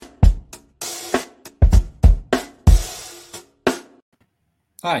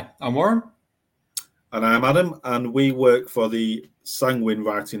Hi, I'm Warren. And I'm Adam, and we work for the Sanguine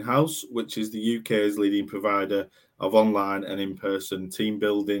Writing House, which is the UK's leading provider of online and in person team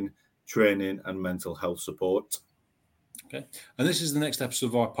building, training, and mental health support. Okay, and this is the next episode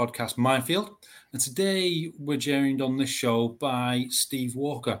of our podcast, Minefield. And today we're joined on this show by Ste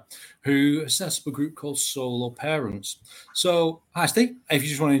Walker, who sets up a group called Solo Parents. So, hi, Steve. If you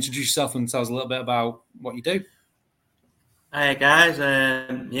just want to introduce yourself and tell us a little bit about what you do. Hey guys,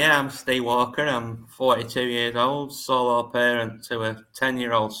 I'm Ste Walker. I'm 42 years old, solo parent to a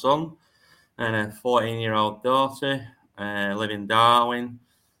 10-year-old son and a 14-year-old daughter. Live in Darwin,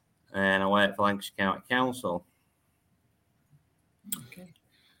 and I work for Lancashire County Council. Okay.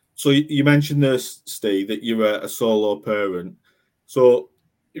 So you mentioned this, Steve, that you're a solo parent. So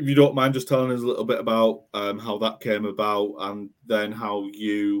if you don't mind just telling us a little bit about how that came about and then how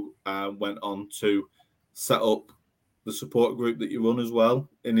you went on to set up the support group that you run as well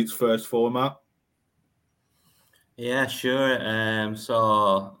in its first format. Yeah, sure.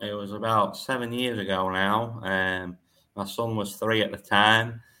 So it was about 7 years ago now. My son was 3 at the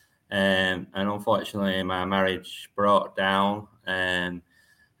time, and unfortunately my marriage broke down. And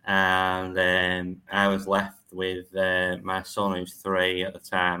I was left with my son, who's 3 at the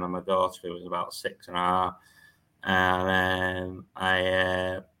time, and my daughter, who was about 6.5. And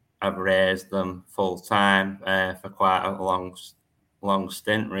I've raised them full time for quite a long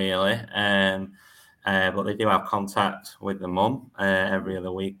stint, really. But they do have contact with the mum every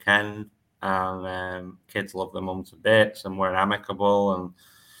other weekend, and kids love the mum to bits, and we're amicable.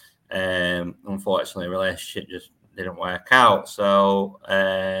 And unfortunately, the relationship just didn't work out. So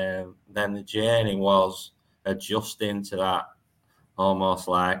then the journey was adjusting to that, almost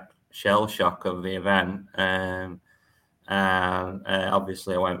like shell shock of the event. And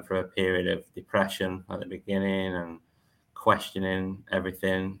obviously, I went through a period of depression at the beginning and questioning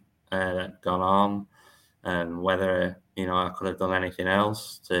everything that had gone on and whether I could have done anything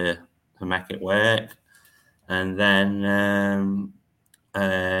else to make it work. And then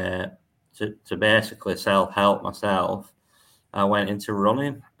to basically self-help myself, I went into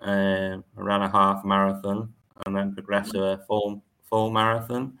running. I ran a half marathon and then progressed to a full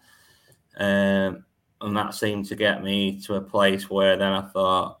marathon. And that seemed to get me to a place where then I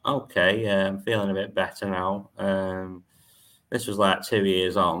thought, okay, I'm feeling a bit better now. This was like 2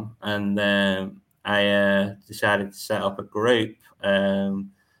 years on, and I decided to set up a group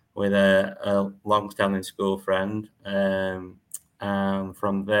with a long-standing school friend. And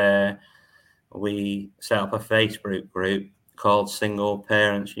from there, we set up a Facebook group called Single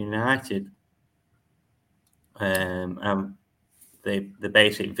Parents United. And the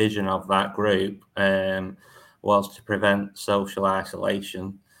basic vision of that group was to prevent social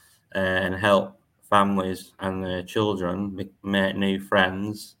isolation and help families and their children make new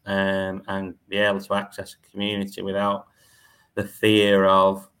friends and be able to access a community without the fear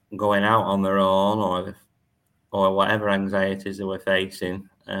of going out on their own or whatever anxieties they were facing.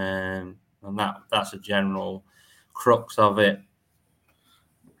 And that's a general crux of it.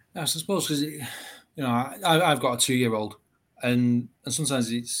 I suppose because I've got a 2-year-old, and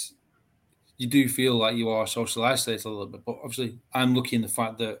sometimes you do feel like you are socially isolated a little bit. But obviously, I'm lucky in the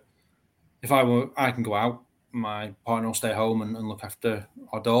fact that if I can go out, my partner will stay home and look after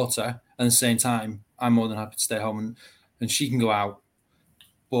our daughter. At the same time, I'm more than happy to stay home and she can go out.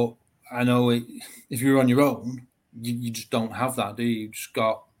 But I know if you're on your own, you just don't have that, do you? You just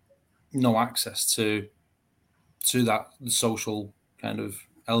got no access to that social kind of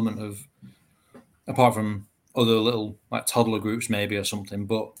element of, apart from other little like toddler groups maybe or something.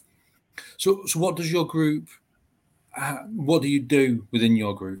 But so what does your group? What do you do within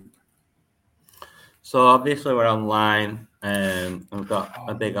your group? So obviously we're online. We've got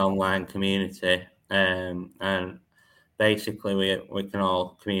a big online community, and basically we can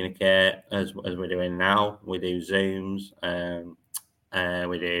all communicate as we're doing now. We do Zooms,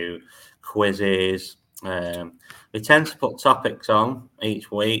 we do quizzes. We tend to put topics on each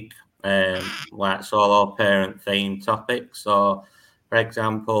week, like solo parent themed topics. So, for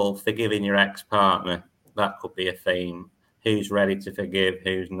example, forgiving your ex-partner, that could be a theme. Who's ready to forgive?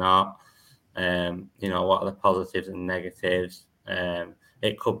 Who's not? What are the positives and negatives?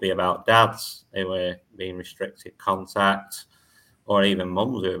 It could be about dads who are being restricted contact, or even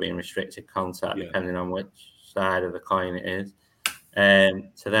mums who are being restricted contact, depending on which side of the coin it is.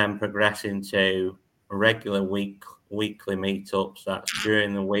 To then progress into regular weekly meetups. That's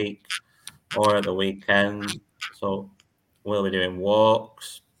during the week or at the weekend. So we'll be doing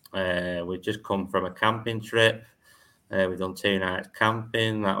walks. We've just come from a camping trip. We've done 2 nights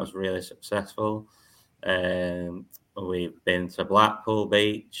camping. That was really successful. we've been to Blackpool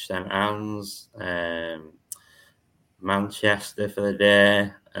Beach, St Anne's, Manchester for the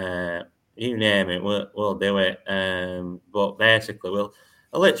day. You name it, we'll do it. But basically,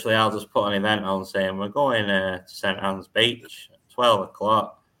 I'll just put an event on saying we're going to St Anne's Beach at 12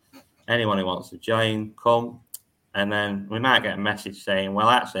 o'clock. Anyone who wants to join, come. And then we might get a message saying, well,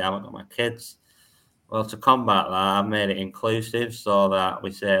 actually, I haven't got my kids. Well, to combat that, I've made it inclusive so that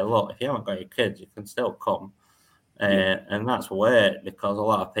we say, look, if you haven't got your kids, you can still come. And that's weird because a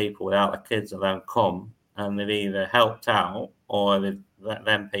lot of people without their kids have then come and they've either helped out or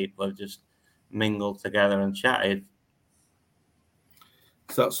them people have just mingled together and chatted.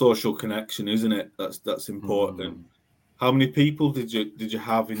 It's that social connection, isn't it? That's important. How many people did you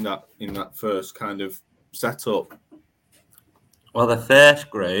have in that first kind of setup? Well, the first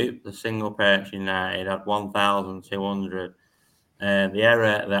group, the Single Parents United, had 1,200. The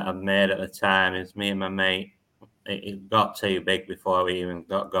error that I made at the time is me and my mate, it got too big before we even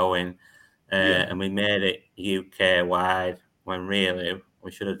got going. And we made it UK wide when really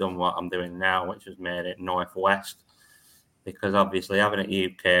we should have done what I'm doing now, which was made it northwest. Because obviously having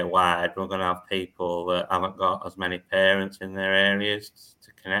it UK wide, we're going to have people that haven't got as many parents in their areas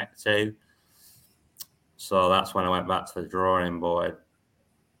to connect to. So that's when I went back to the drawing board.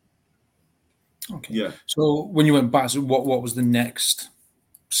 Okay. Yeah. So when you went back, so what was the next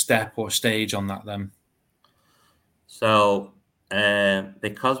step or stage on that then? So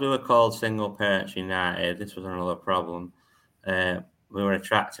because we were called Single Parents United, this was another problem. We were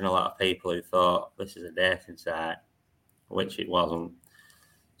attracting a lot of people who thought this is a dating site, which it wasn't.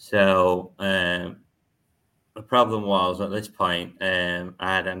 So the problem was at this point,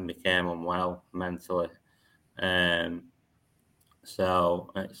 I then became unwell mentally.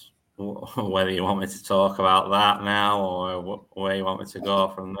 So it's whether you want me to talk about that now or where you want me to go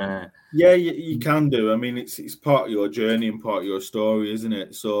from there. Yeah, you can do. I mean, it's part of your journey and part of your story, isn't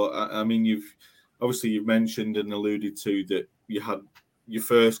it? So, I mean, you've mentioned and alluded to that you had your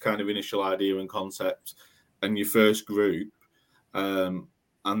first kind of initial idea and concept and your first group. And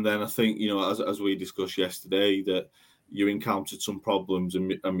then I think, as we discussed yesterday, that you encountered some problems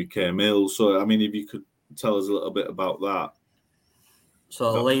and became ill. So, I mean, if you could tell us a little bit about that.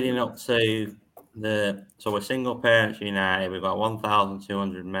 So leading up to so we're Single Parents United, we've got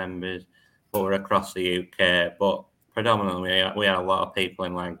 1,200 members, but we're across the UK, but predominantly we had a lot of people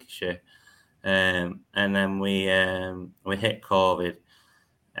in Lancashire. And then we hit COVID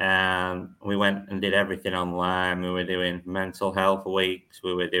and we went and did everything online. We were doing mental health weeks,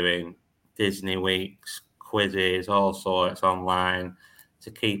 we were doing Disney weeks, quizzes, all sorts online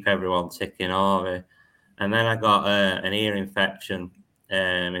to keep everyone ticking over. And then I got an ear infection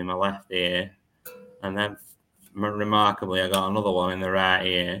in my left ear, and then remarkably I got another one in the right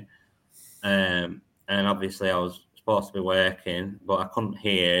ear. And obviously I was supposed to be working, but I couldn't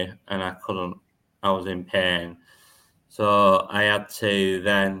hear and I was in pain. So I had to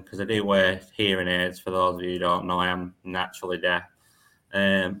then, because I do wear hearing aids, for those of you who don't know, I am naturally deaf.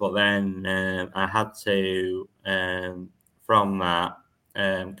 But then I had to, from that,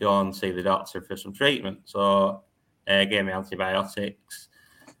 go and see the doctor for some treatment. So gave me antibiotics,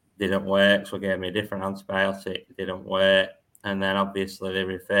 didn't work. So gave me a different antibiotic, didn't work. And then obviously they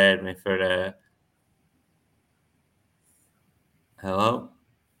referred me for a... Hello?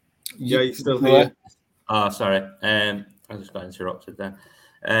 Yeah, you're still here. Oh, sorry. I just got interrupted there.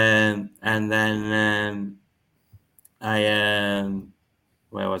 And then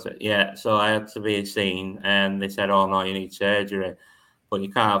where was it? Yeah, so I had to be seen, and they said, "Oh no, you need surgery, but you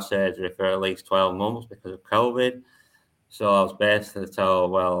can't have surgery for at least 12 months because of COVID." So I was basically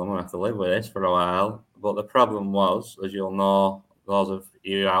told, "Well, I'm gonna have to live with this for a while." But the problem was, as you'll know, those of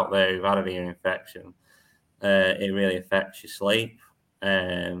you out there who've had an ear infection, it really affects your sleep.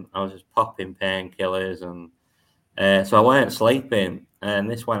 I was just popping painkillers, and so I weren't sleeping, and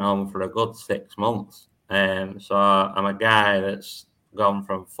this went on for a good 6 months. So I'm a guy that's gone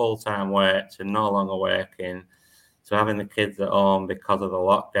from full-time work to no longer working, to having the kids at home because of the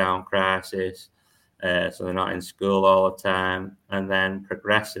lockdown crisis, so they're not in school all the time, and then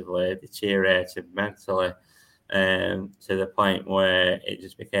progressively deteriorated mentally to the point where it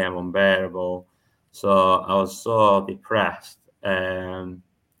just became unbearable. So I was so depressed, and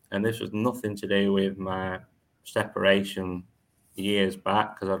this was nothing to do with my separation years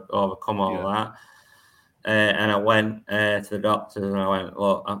back because I've overcome all that. And I went to the doctors and I went,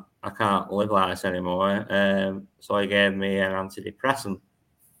 look, I can't live like this anymore. So he gave me an antidepressant,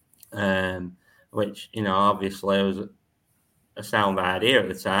 which, obviously was a sound idea at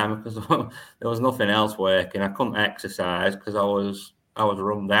the time because there was nothing else working. I couldn't exercise because I was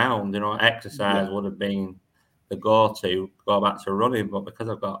run down. Exercise would have been the go back to running, but because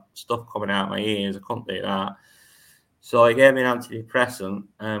I've got stuff coming out my ears, I couldn't do that. So he gave me an antidepressant,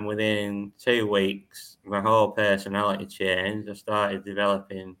 and within 2 weeks, my whole personality changed. I started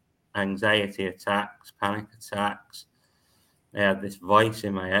developing anxiety attacks, panic attacks. I had this voice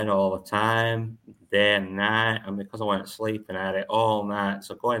in my head all the time, day and night, and because I weren't sleeping, I had it all night.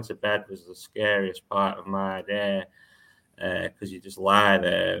 So going to bed was the scariest part of my day, because you just lie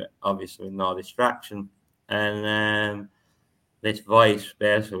there, obviously with no distraction. And this voice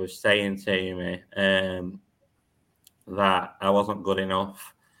basically was saying to me that I wasn't good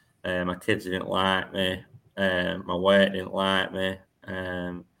enough. My kids didn't like me. My work didn't like me.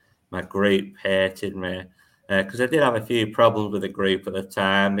 My group hated me. Because I did have a few problems with the group at the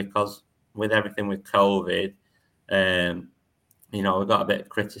time, because with everything with COVID, we got a bit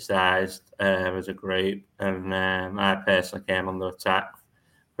criticised as a group, and I personally came under attack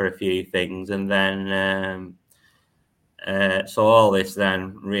for a few things, and then so all this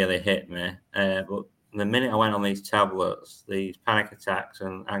then really hit me. But the minute I went on these tablets, these panic attacks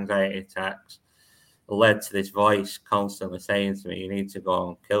and anxiety attacks led to this voice constantly saying to me, "You need to go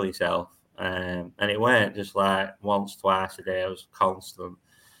and kill yourself." And it weren't just like once, twice a day; it was constant.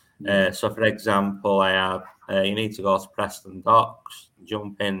 So, for example, I had, "You need to go to Preston Docks.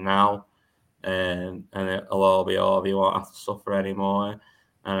 Jump in now, and it'll all be over. You won't have to suffer anymore."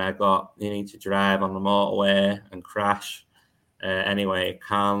 And I got, "You need to drive on the motorway and crash anyway you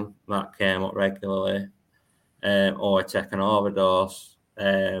can." That came up regularly. Or take an overdose.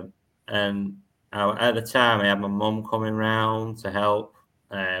 And at the time, I had my mum coming round to help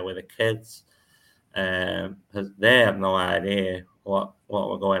with the kids. They had no idea what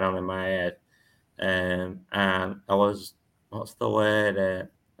were going on in my head. And I was, what's the word?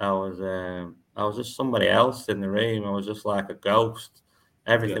 I was just somebody else in the room. I was just like a ghost.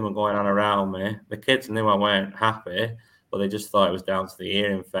 Everything was going on around me. The kids knew I weren't happy, but they just thought it was down to the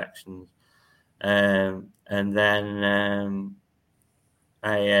ear infections. And then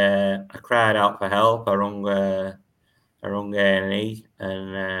I cried out for help. I rung A&E,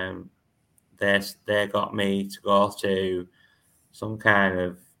 and they got me to go to some kind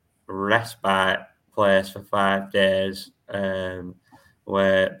of respite place for 5 days,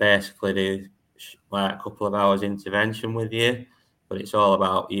 where basically they like a couple of hours intervention with you, but it's all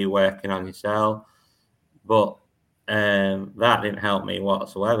about you working on yourself. But that didn't help me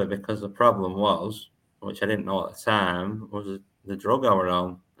whatsoever, because the problem was, which I didn't know at the time, was the drug I was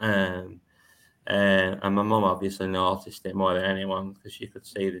on. And my mum obviously noticed it more than anyone, because she could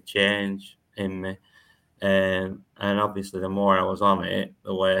see the change in me. And obviously, the more I was on it,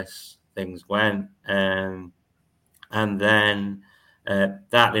 the worse things went. And then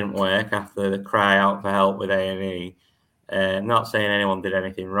that didn't work after the cry out for help with A&E. Not saying anyone did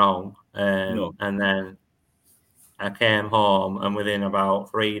anything wrong. No. And then I came home, and within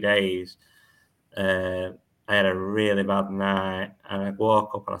about 3 days, I had a really bad night. And I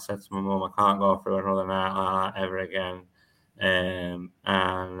woke up and I said to my mum, "I can't go through another night like that ever again." And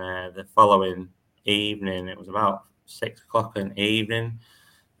the following evening, it was about 6 o'clock in the evening.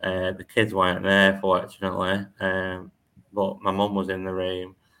 The kids weren't there, fortunately, but my mum was in the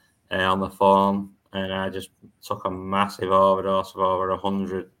room on the phone, and I just took a massive overdose of over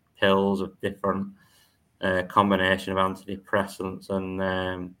 100 pills of different combination of antidepressants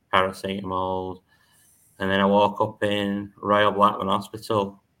and paracetamol. And then I woke up in Royal Blackburn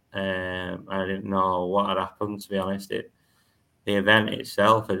Hospital. I didn't know what had happened, to be honest. The event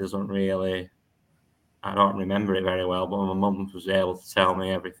itself, I don't remember it very well, but my mum was able to tell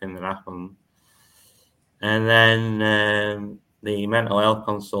me everything that happened. And then the mental health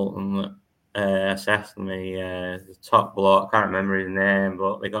consultant assessed me, the top bloke, I can't remember his name,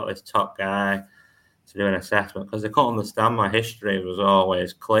 but they got this top guy to do an assessment, because they couldn't understand my history was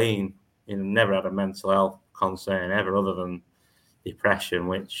always clean. Never had a mental health concern ever, other than depression,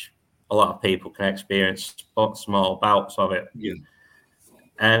 which a lot of people can experience small bouts of it. Yeah.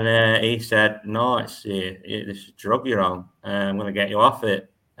 And he said, "No, it's this drug you're on. I'm going to get you off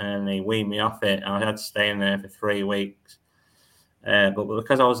it." And he weaned me off it. I had to stay in there for 3 weeks. But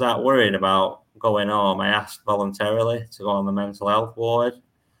because I was that worried about going home, I asked voluntarily to go on the mental health ward,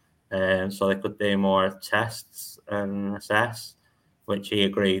 so they could do more tests and assess, which he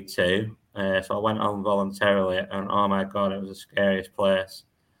agreed to. So I went on voluntarily, and oh my God, it was the scariest place.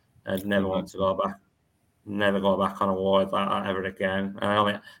 I'd never want to go back. Never go back on a ward like that ever again.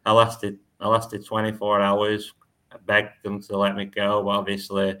 I lasted 24 hours. I begged them to let me go, but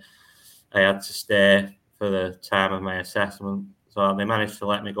obviously I had to stay for the time of my assessment. So they managed to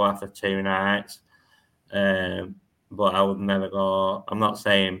let me go after 2 nights. But I would never go. I'm not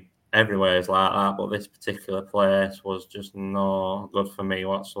saying everywhere is like that, but this particular place was just not good for me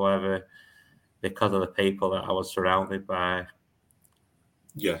whatsoever because of the people that I was surrounded by.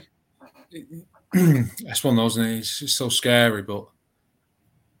 Yeah. It's one of those, and it's so scary, but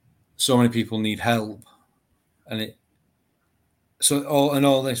so many people need help, and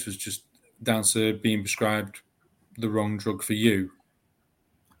all this was just down to being prescribed the wrong drug for you.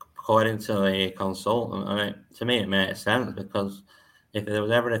 According to the consultant, to me it makes sense, because if there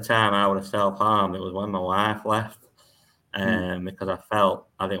was ever a time I would have self-harmed, it was when my wife left, because I felt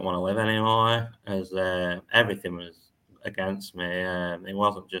I didn't want to live anymore, as everything was against me. It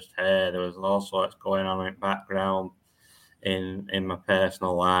wasn't just her; there was all sorts going on in the background in my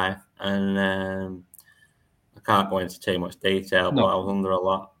personal life, and I can't go into too much detail, but I was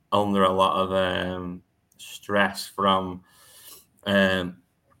under a lot of stress from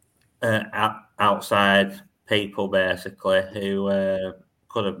outside people, basically, who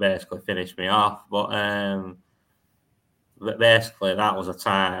could have basically finished me off. But basically, that was a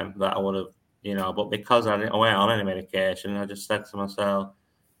time that I would have, but because I weren't on any medication, I just said to myself,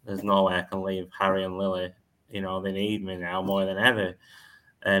 there's no way I can leave Harry and Lily. They need me now more than ever.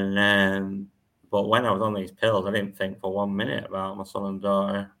 And but when I was on these pills, I didn't think for 1 minute about my son and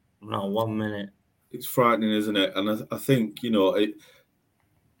daughter. Not 1 minute. It's frightening, isn't it? And I think,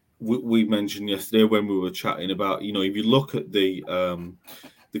 we mentioned yesterday when we were chatting about, if you look at the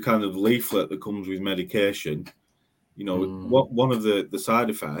kind of leaflet that comes with medication, one of the side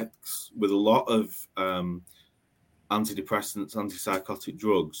effects with a lot of antidepressants, antipsychotic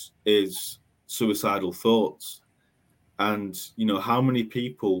drugs is suicidal thoughts. And, how many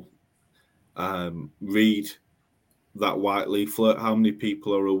people read that white leaflet? How many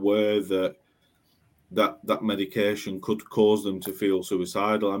people are aware that medication could cause them to feel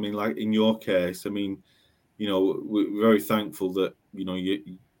suicidal? I mean, like in your case, we're very thankful that,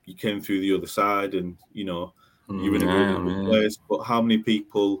 you came through the other side and, you're in a really good place. But how many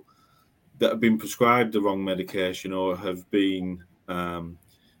people that have been prescribed the wrong medication or have been,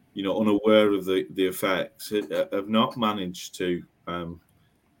 unaware of the effects, have not managed to,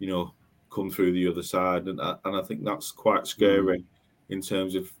 come through the other side. And I think that's quite scary in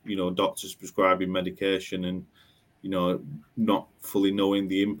terms of, doctors prescribing medication and, not fully knowing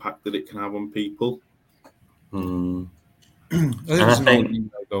the impact that it can have on people. I think there's another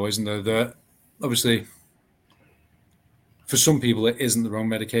thing, though, isn't there? That obviously, for some people, it isn't the wrong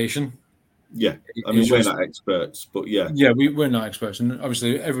medication. Yeah, we're not experts, but yeah, we're not experts, and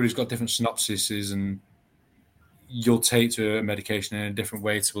obviously, everybody's got different synopsises, and you'll take to a medication in a different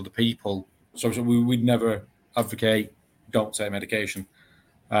way to other people. So we'd never advocate don't take medication.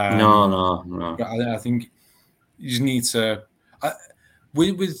 No. I think you just need to.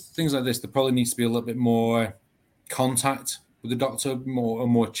 With things like this, there probably needs to be a little bit more contact with the doctor,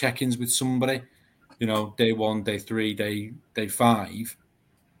 more check-ins with somebody. Day 1, day 3, day 5,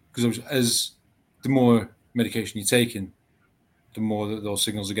 because as the more medication you're taking, the more that those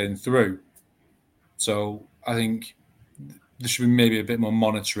signals are getting through. So I think there should be maybe a bit more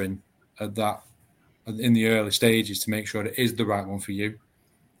monitoring at that in the early stages to make sure it is the right one for you.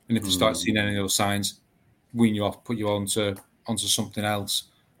 And if you start seeing any of those signs, wean you off, put you onto something else,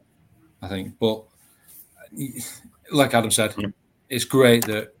 I think. But like Adam said, it's great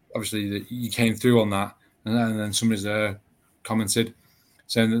that obviously that you came through on that, and then somebody's commented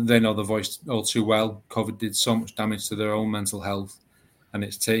saying that they know the voice all too well. COVID did so much damage to their own mental health, and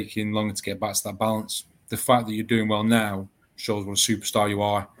it's taking longer to get back to that balance. The fact that you're doing well now shows what a superstar you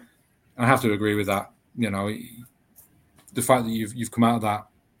are. And I have to agree with that. The fact that you've come out of that,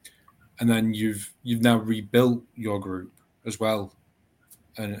 and then you've now rebuilt your group as well,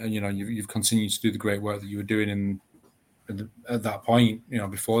 and you've continued to do the great work that you were doing at that point,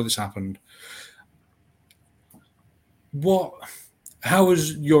 before this happened. How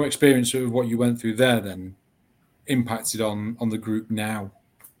has your experience of what you went through there then impacted on the group now?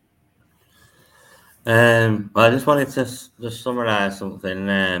 I just wanted to just summarize something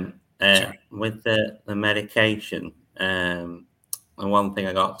with the medication. And one thing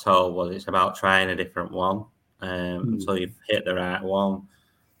I got told was it's about trying a different one until you've hit the right one.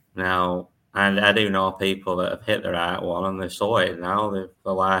 Now, and I do know people that have hit the right one and they're sorted now. Their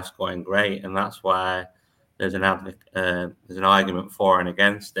life's going great, and that's why there's an argument for and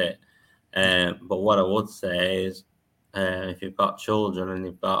against it. But what I would say is, if you've got children and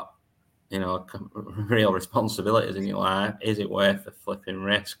you've got real responsibilities in your life, is it worth the flipping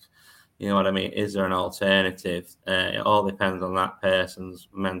risk? You know what I mean? Is there an alternative? It all depends on that person's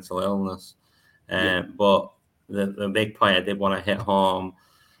mental illness. But the big point I did want to hit home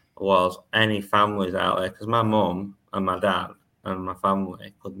was any families out there, because my mum and my dad, and my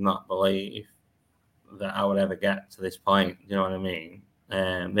family could not believe that I would ever get to this point. You know what I mean?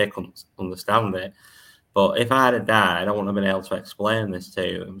 They couldn't understand it. But if I had died, I wouldn't have been able to explain this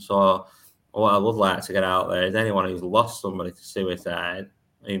to them. So what I would like to get out there is anyone who's lost somebody to suicide,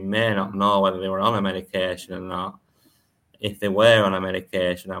 who may not know whether they were on a medication or not. If they were on a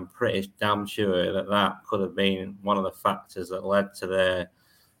medication, I'm pretty damn sure that could have been one of the factors that led to their,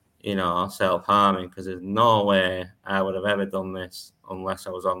 self-harming, because there's no way I would have ever done this unless I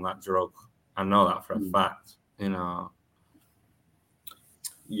was on that drug. I know that for a fact,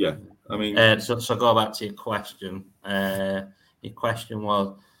 Yeah, I mean, so go back to your question. Your question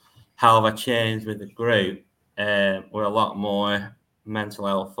was, how have I changed with the group? We're a lot more mental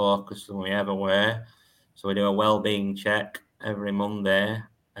health focused than we ever were. So we do a well-being check every Monday,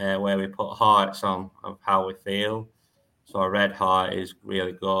 where we put hearts on of how we feel. So a red heart is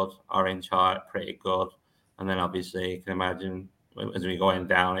really good, orange heart pretty good, and then obviously you can imagine as we're going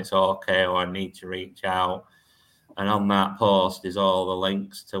down, it's okay, or I need to reach out. And on that post is all the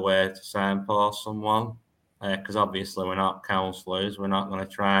links to where to signpost someone, because obviously we're not counsellors. We're not going to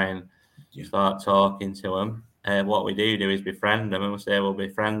try and start talking to them. What we do is befriend them, and we say we'll be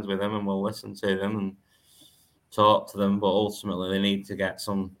friends with them and we'll listen to them and talk to them. But ultimately, they need to get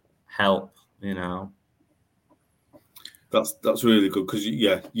some help. That's really good, because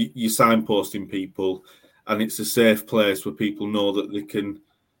you're signposting people, and it's a safe place where people know that they can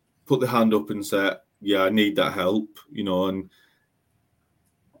put their hand up and say, "Yeah, I need that help," and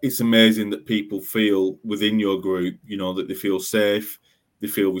it's amazing that people feel within your group, that they feel safe, they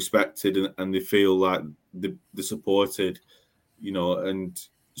feel respected, and they feel like they're supported, and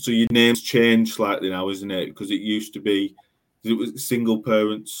so your name's changed slightly now, isn't it? Because it used to be, it was Single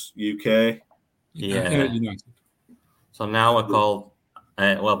Parents UK. Yeah. So now we're called,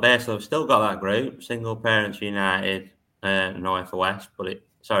 basically we've still got that group, Single Parents United North West,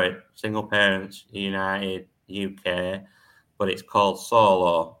 Single Parents United UK, but it's called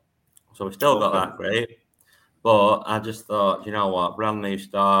Solo. So we've still got that group. But I just thought, you know what, brand new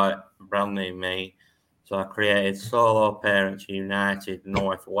start, brand new me. So I created Solo Parents United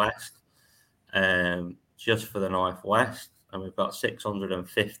Northwest, just for the Northwest, and we've got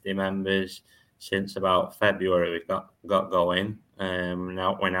 650 members since about February. We've got going.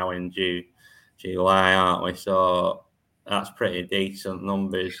 Now we're now in July, aren't we? So that's pretty decent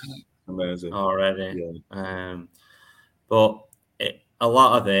numbers. Amazing already. Yeah. But a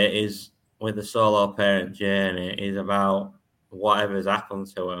lot of it is with the solo parent journey is about whatever's happened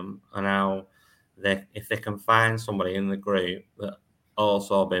to them and how if they can find somebody in the group that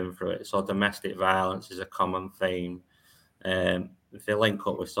also been through it. So domestic violence is a common theme. If they link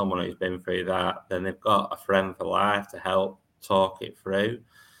up with someone who's been through that, then they've got a friend for life to help talk it through.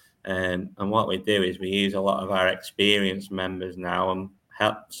 And what we do is we use a lot of our experienced members now and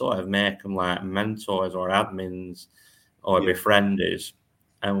help sort of make them like mentors or admins or befrienders.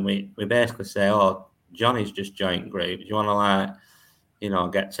 And we basically say, oh, Johnny's just joined group. Do you want to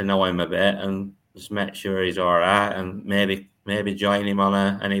get to know him a bit and just make sure he's all right, and maybe join him on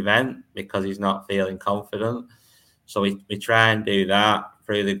an event because he's not feeling confident. So we try and do that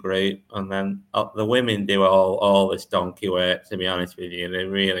through the group, and then the women do all this donkey work, to be honest with you. They're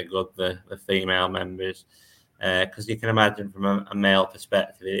really good, the female members, because you can imagine from a male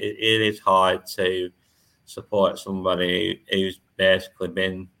perspective, it is hard to support somebody who's basically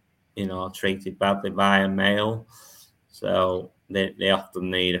been, treated badly by a male. So they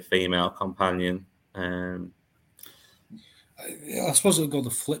often need a female companion. I suppose it'll go the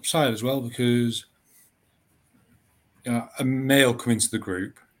flip side as well, because a male coming to the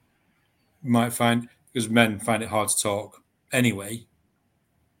group might find, because men find it hard to talk anyway,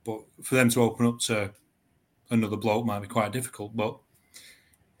 but for them to open up to another bloke might be quite difficult. But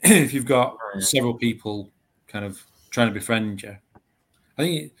if you've got several people kind of trying to befriend you, I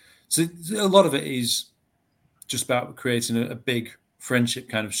think a lot of it is just about creating a big friendship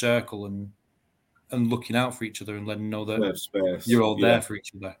kind of circle and looking out for each other and letting them know that you're all there for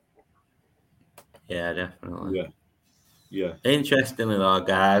each other. Yeah, definitely. Yeah. Interestingly though,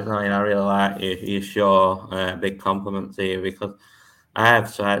 guys, I mean, I really like your show. Big compliment to you, because I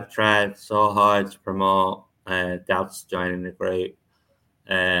have tried so hard to promote dads joining the group.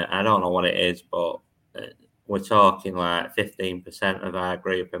 I don't know what it is, but we're talking like 15% of our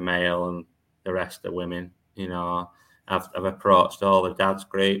group are male and the rest are women. I've approached all the dads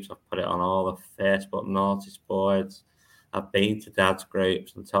groups. I've put it on all the Facebook notice boards. I've been to dads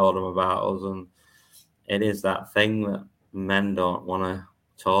groups and told them about us, and it is that thing that men don't want to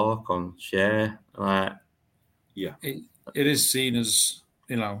talk and share. It is seen as,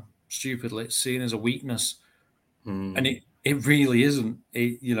 stupidly, it's seen as a weakness. And It really isn't.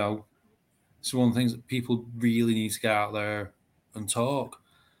 It's one of the things that people really need to get out there and talk.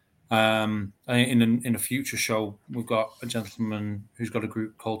 In a future show, we've got a gentleman who's got a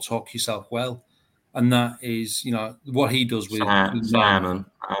group called Talk Yourself Well, and that is, what he does with men. Simon.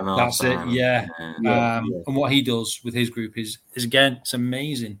 I know That's it, Simon. yeah. Yeah, And what he does with his group is again, it's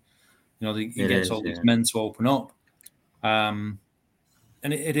amazing. He gets all these men to open up, and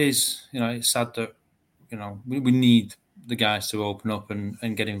it is, it's sad that we need the guys to open up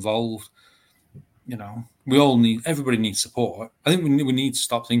and get involved. Everybody needs support. I think we need to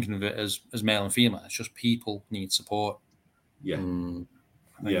stop thinking of it as male and female. It's just people need support. Yeah. I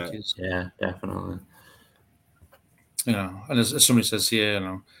think yeah, definitely. And as somebody says here,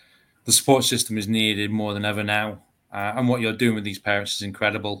 the support system is needed more than ever now. And what you're doing with these parents is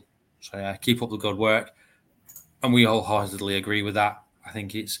incredible. So yeah, keep up the good work. And we wholeheartedly agree with that. I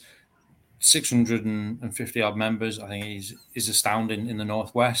think it's 650 odd members. I think is astounding in the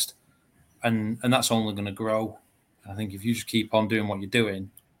Northwest. And that's only going to grow. I think if you just keep on doing what you're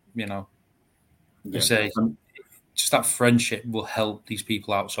doing, just that friendship will help these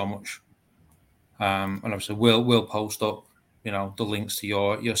people out so much. And obviously, we'll post up, the links to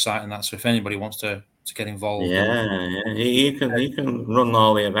your site and that. So if anybody wants to get involved, yeah, you can run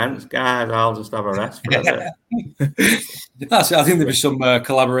all the events, guys. I'll just have a rest for a bit. That's it. I think there'll be some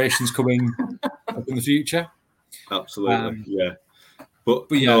collaborations coming up in the future. Absolutely, yeah. But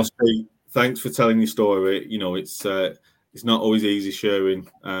yeah, no, Steve, thanks for telling your story. It's not always easy sharing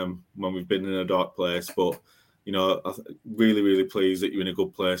when we've been in a dark place, but I'm really, really pleased that you're in a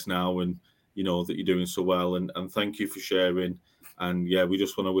good place now, and that you're doing so well. And thank you for sharing. And yeah, we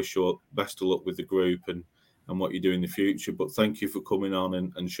just want to wish you best of luck with the group and what you do in the future. But thank you for coming on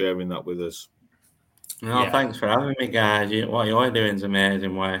and sharing that with us. No, thanks for having me, guys. What you're doing is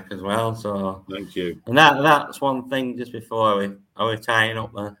amazing work as well. So thank you. And that's one thing. Just before we're tying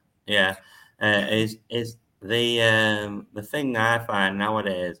up is the thing I find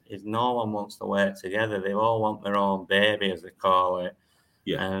nowadays is no one wants to work together. They all want their own baby, as they call it.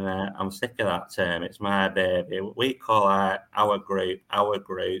 Yeah. And I'm sick of that term. It's my baby. We call our group,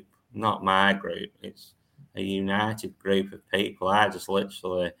 not my group. It's a united group of people. I just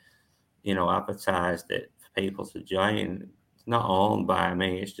literally, advertised it for people to join. It's not owned by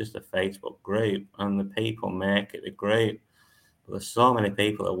me. It's just a Facebook group, and the people make it the group. But there's so many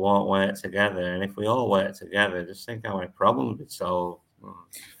people that won't work together, and if we all work together, just think how many problems we'd solve.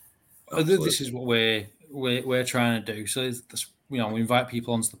 This is what we're trying to do. So we invite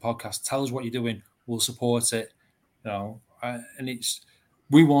people onto the podcast. Tell us what you're doing. We'll support it. And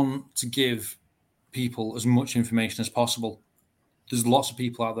we want to give people as much information as possible. There's lots of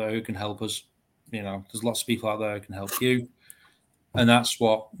people out there who can help us. There's lots of people out there who can help you, and that's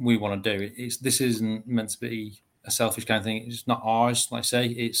what we want to do. This isn't meant to be a selfish kind of thing. It's not ours. Like I say,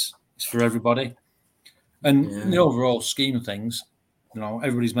 it's for everybody. And in the overall scheme of things,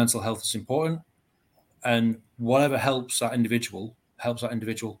 everybody's mental health is important, and whatever helps that individual helps that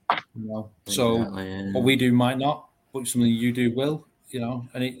individual. So what we do might not, but something you do will.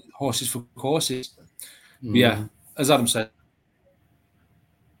 And horses for courses. Yeah, as Adam said.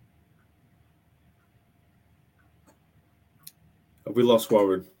 Have we lost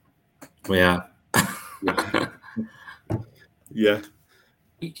Warren? We are. Yeah.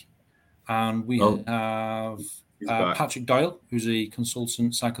 And we have Patrick Doyle, who's a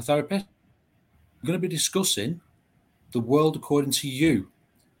consultant psychotherapist. We're going to be discussing The World According to You,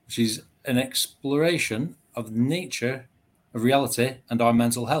 which is an exploration of the nature of reality and our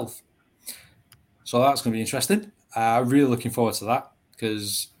mental health. So that's going to be interesting. Really looking forward to that,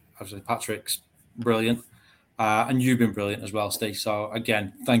 because obviously Patrick's brilliant. And you've been brilliant as well, Steve. So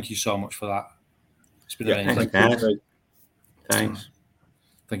again, thank you so much for that. It's been amazing. Thanks.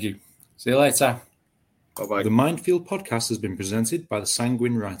 Thank you. See you later. Bye-bye. The Mindfield podcast has been presented by the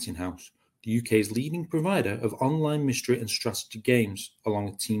Sanguine Writing House, the UK's leading provider of online mystery and strategy games, along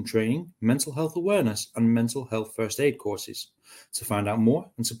with team training, mental health awareness, and mental health first aid courses. To find out more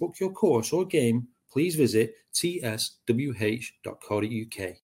and to book your course or game, please visit tswh.co.uk.